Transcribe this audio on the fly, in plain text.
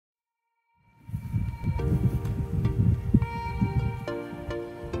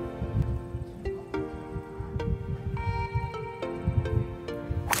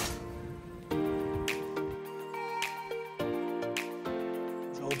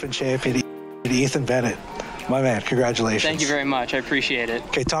Open champion, Ethan Bennett. My man, congratulations. Thank you very much. I appreciate it.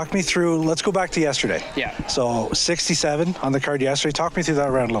 Okay, talk me through, let's go back to yesterday. Yeah. So 67 on the card yesterday. Talk me through that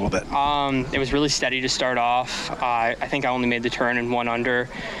round a little bit. It was really steady to start off. I think I only made the turn in 1 under.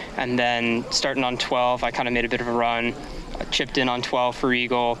 And then starting on 12, I kind of made a bit of a run. I chipped in on 12 for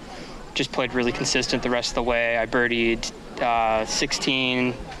eagle. Just played really consistent the rest of the way. I birdied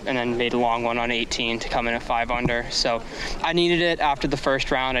 16 and then made a long one on 18 to come in at 5 under. So I needed it after the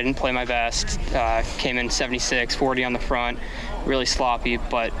first round. I didn't play my best. Came in 76, 40 on the front, really sloppy,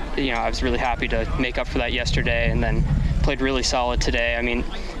 but I was really happy to make up for that yesterday and then played really solid today. I mean,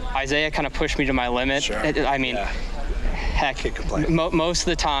 Isaiah kind of pushed me to my limit. Sure. Heck, most of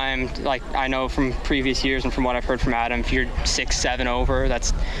the time, like I know from previous years and from what I've heard from Adam, if you're 6-7 over,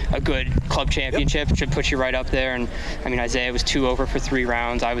 that's a good club championship. Yep. It should put you right up there. And I mean, Isaiah was 2 over for 3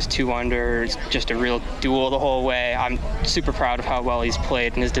 rounds. I was 2 under. It's just a real duel the whole way. I'm super proud of how well he's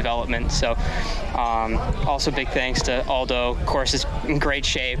played in his development. So also big thanks to Aldo. Course is in great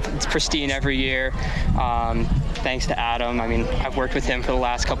shape. It's pristine every year. Thanks to Adam. I mean, I've worked with him for the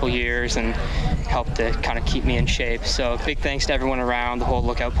last couple years and helped to kind of keep me in shape. So big thanks to everyone around, the whole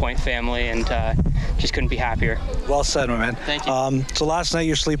Lookout Point family, and just couldn't be happier. Well said, my man. Thank you. So last night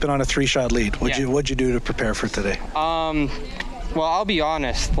you're sleeping on a 3-shot lead. What'd you do to prepare for today? Well, I'll be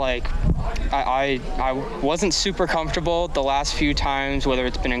honest, like I wasn't super comfortable the last few times, whether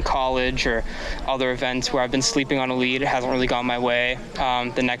it's been in college or other events where I've been sleeping on a lead. It hasn't really gone my way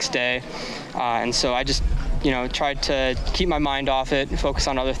the next day. And so I just tried to keep my mind off it, focus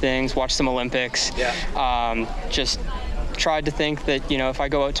on other things, watch some Olympics. Yeah. Just tried to think that, if I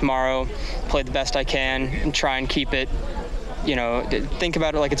go out tomorrow, play the best I can and try and keep it, think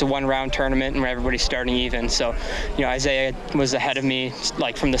about it like it's a 1-round tournament and where everybody's starting even. So, Isaiah was ahead of me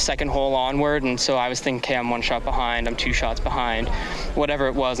like from the second hole onward. And so I was thinking, okay, I'm 1 shot behind, I'm 2 shots behind, whatever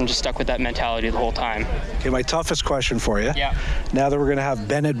it was, and just stuck with that mentality the whole time. Okay, my toughest question for you. Yeah. Now that we're going to have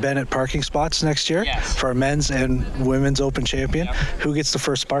Bennett parking spots next year. Yes. For our men's and women's Open champion, yep. Who gets the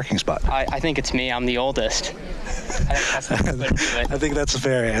first parking spot? I think it's me. I'm the oldest. I think that's a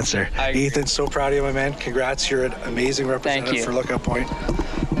fair answer. Ethan, so proud of you, my man. Congrats. You're an amazing representative for Lookout Point.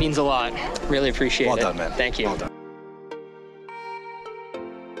 Means a lot. Really appreciate it. Well done, man. Thank you. Well done.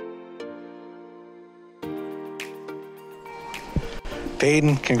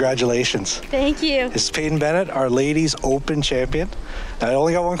 Peyton, congratulations. Thank you. This is Peyton Bennett, our Ladies Open champion. Now, I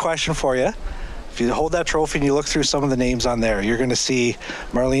only got one question for you. If you hold that trophy and you look through some of the names on there, you're going to see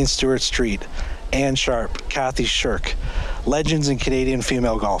Marlene Stewart-Street, Ann Sharp, Kathy Shirk, legends in Canadian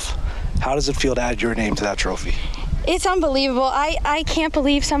female golf. How does it feel to add your name to that trophy? It's unbelievable. I can't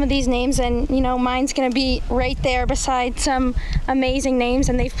believe some of these names, and mine's going to be right there beside some amazing names,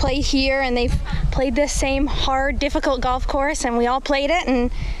 and they've played here and they've played this same hard, difficult golf course, and we all played it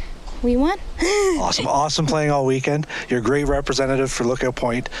and we won. Awesome playing all weekend. You're a great representative for Lookout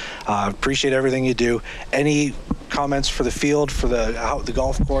Point. Appreciate everything you do. Any comments for the field, for the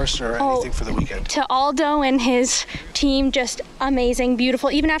golf course, or anything for the weekend? To Aldo and his team, just amazing,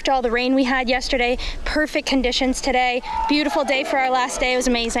 beautiful. Even after all the rain we had yesterday, perfect conditions today. Beautiful day for our last day. It was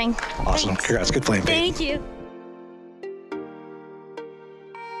amazing. Awesome. Thanks. Congrats. Good playing, Peyton. Thank you.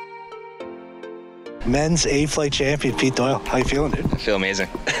 Men's A-Flight champion, Pete Doyle. How you feeling, dude? I feel amazing.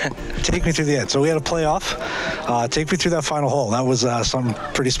 Take me through the end. So we had a playoff. Take me through that final hole. That was something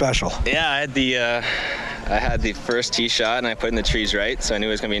pretty special. Yeah, I had the first tee shot and I put in the trees right, so I knew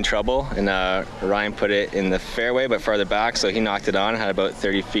I was going to be in trouble. And Ryan put it in the fairway, but farther back, so he knocked it on. Had about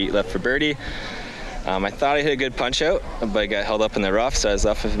 30 feet left for birdie. I thought I hit a good punch out, but I got held up in the rough, so I was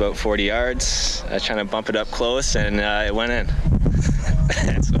left with about 40 yards. I was trying to bump it up close, and it went in.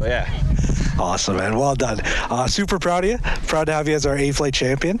 So, yeah. Awesome, man. Well done. Super proud of you. Proud to have you as our A-Flight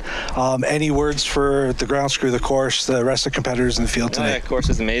champion. Any words for the ground screw, the course, the rest of the competitors in the field today? The course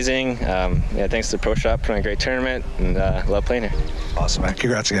is amazing. Thanks to Pro Shop for a great tournament, and love playing here. Awesome, man.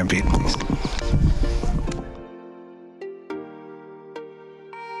 Congrats again, Pete.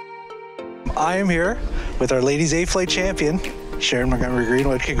 I am here with our ladies A-Flight champion, Sharon Montgomery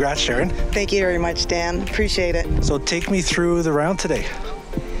Greenwood. Congrats, Sharon. Thank you very much, Dan. Appreciate it. So take me through the round today.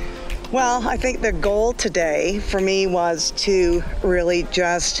 Well, I think the goal today for me was to really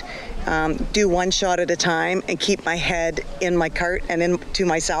just do 1 shot at a time and keep my head in my cart and into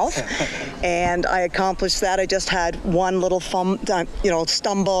myself. And I accomplished that. I just had one little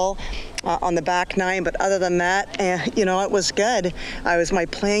stumble on the back 9, but other than that, it was good. My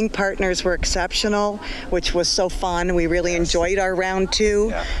playing partners were exceptional, which was so fun. We really enjoyed our round 2.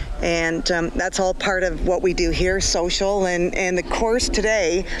 Yeah. And that's all part of what we do here, social. And the course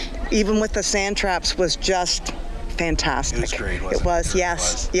today, even with the sand traps, was just fantastic. It was great, wasn't it? It was, It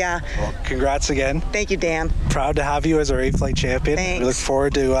yes. was. Yeah. Well, congrats again. Thank you, Dan. Proud to have you as our A-Flight champion. Thanks. We look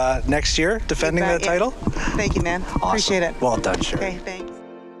forward to next year defending the You bet, yeah. title. Thank you, man. Awesome. Appreciate it. Well done, Sherry. Okay, thanks.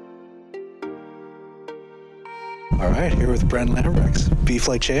 All right, here with Brent Lambrex,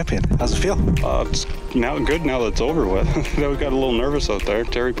 B-Flight champion. How's it feel? It's now good now that it's over with. We got a little nervous out there.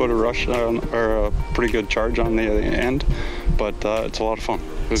 Terry put a rush on, or a pretty good charge on the end, but it's a lot of fun.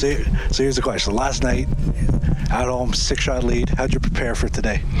 So here's the question. Last night, at home, 6-shot lead. How'd you prepare for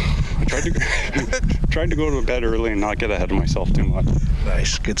today? I tried to go to bed early and not get ahead of myself too much.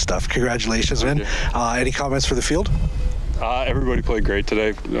 Nice, good stuff. Congratulations, man. Any comments for the field? Everybody played great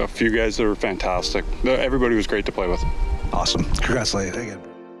today. A few guys that were fantastic. Everybody was great to play with. Awesome. Congratulations again.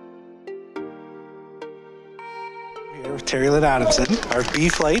 Here with Terry Lynn Adamson, our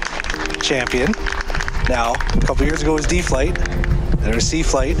B-Flight champion. Now, a couple years ago was D-Flight, then was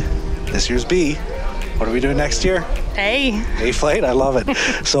C-Flight. This year's B. What are we doing next year? A-Flight, I love it.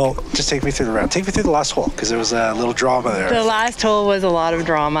 So just take me through the round. Take me through the last hole, because there was a little drama there. The last hole was a lot of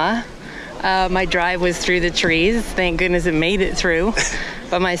drama. My drive was through the trees. Thank goodness it made it through.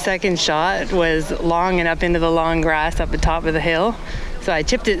 But my second shot was long and up into the long grass up the top of the hill. So I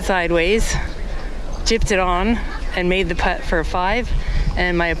chipped it sideways, chipped it on, and made the putt for a 5.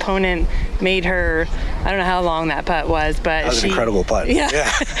 And my opponent made her, I don't know how long that putt was, but that was an incredible putt. Yeah.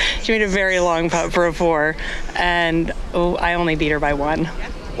 She made a very long putt for a 4. And I only beat her by 1.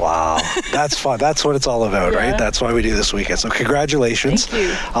 Wow, that's fun. That's what it's all about, right? That's why we do this weekend. So congratulations.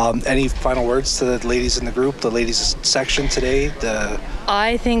 Thank you. Any final words to the ladies in the group, the ladies section today?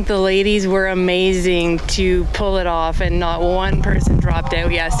 I think the ladies were amazing to pull it off, and not one person dropped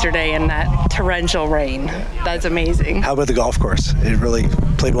out yesterday in that torrential rain. That's amazing. How about the golf course? It really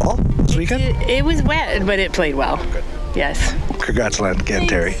played well this weekend? It was wet, but it played well. Good. Yes. Congrats again,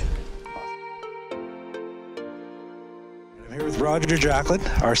 Terry. I'm here with Roger Jacklin,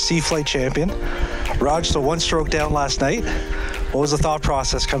 our C-Flight champion. Rog, so 1 stroke down last night. What was the thought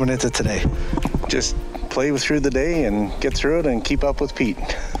process coming into today? Just play through the day and get through it and keep up with Pete.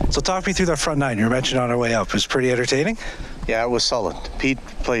 So talk me through that front 9. You mentioned on our way up. It was pretty entertaining? Yeah, it was solid. Pete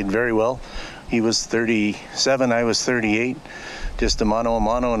played very well. He was 37, I was 38. Just a mano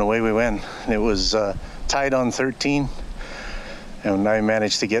and away we went. It was tied on 13, and I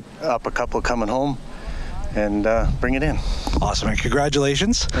managed to get up a couple coming home and bring it in. Awesome, and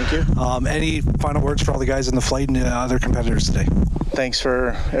congratulations. Thank you. Any final words for all the guys in the flight and other competitors today? Thanks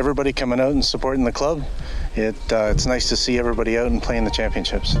for everybody coming out and supporting the club. It's nice to see everybody out and playing the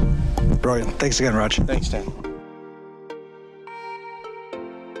championships. Brilliant. Thanks again, Raj. Thanks, Dan.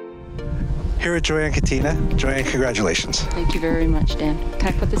 Here at Joanne Katina. Joanne, congratulations. Thank you very much, Dan. Can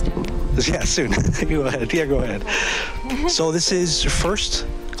I put this down? Yeah, soon. Go ahead. Yeah, go ahead. So this is your first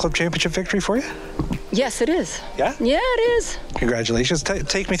club championship victory for you? Yes, it is. Yeah? Yeah, it is. Congratulations.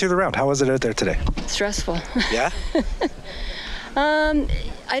 Take me through the round. How was it out there today? Stressful. Yeah?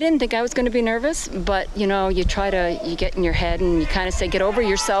 I didn't think I was going to be nervous, but you get in your head and you kind of say, get over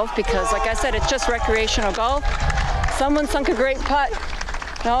yourself, because like I said, it's just recreational golf. Someone sunk a great putt.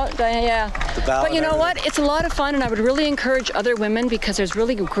 No, yeah. But you know what? It's a lot of fun, and I would really encourage other women, because there's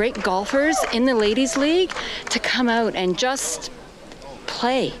really great golfers in the ladies' league, to come out and just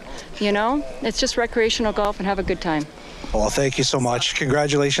play. It's just recreational golf, and have a good time. Well, thank you so much.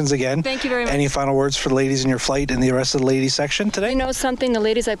 Congratulations again. Thank you very much. Any final words for the ladies in your flight and the rest of the ladies section today? You know something? The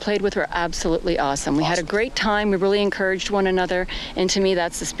ladies I played with were absolutely awesome. We had a great time. We really encouraged one another. And to me,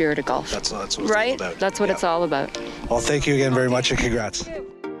 that's the spirit of golf. That's what it's right? all about. That's what it's all about. Well, thank you again very much, and congrats.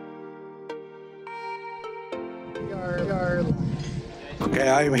 Okay,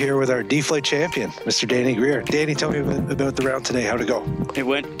 I am here with our D-Flight champion, Mr. Danny Greer. Danny, tell me about the round today. How'd it go? It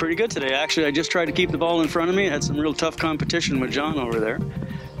went pretty good today. Actually, I just tried to keep the ball in front of me. I had some real tough competition with John over there,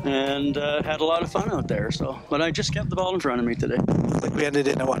 and had a lot of fun out there. But I just kept the ball in front of me today. Like we ended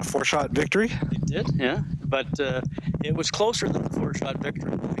in a 4-shot victory? It did, yeah. But it was closer than the 4-shot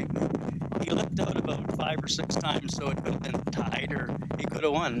victory. He lipped out about 5 or 6 times, so it could have been tied, or he could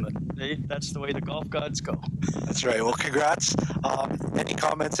have won. But that's the way the golf gods go. That's right. Well, congrats. Any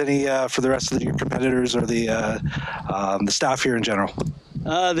comments? For the rest of your competitors or the staff here in general?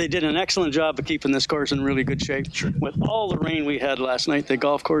 They did an excellent job of keeping this course in really good shape. Sure. With all the rain we had last night, the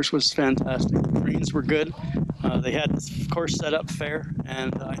golf course was fantastic. The greens were good. They had the course set up fair,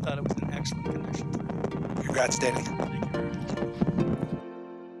 and I thought it was in excellent condition. Congrats, Danny.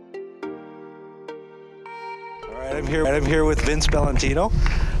 I'm here with Vince Bellantino,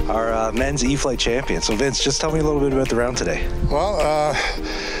 our men's E-Flight champion. So Vince, just tell me a little bit about the round today. Well,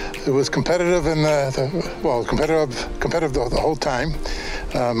 it was competitive competitive the whole time.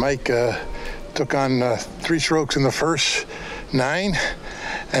 Mike took on 3 strokes in the first 9.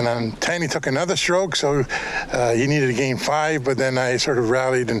 And on 10, he took another stroke, so he needed to gain 5, but then I sort of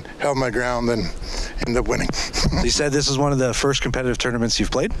rallied and held my ground and ended up winning. You said this is one of the first competitive tournaments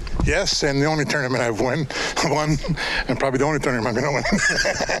you've played? Yes, and the only tournament I've won, and probably the only tournament I'm going to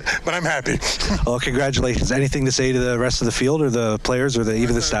win. But I'm happy. Well, congratulations. Anything to say to the rest of the field or the players or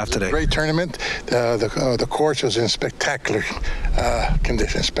even the staff today? Great tournament. The course was in spectacular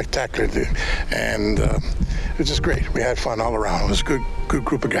condition, spectacular. And it was just great. We had fun all around. It was a good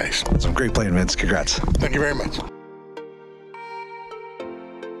group of guys. Some great playing, Vince. Congrats. Thank you very much.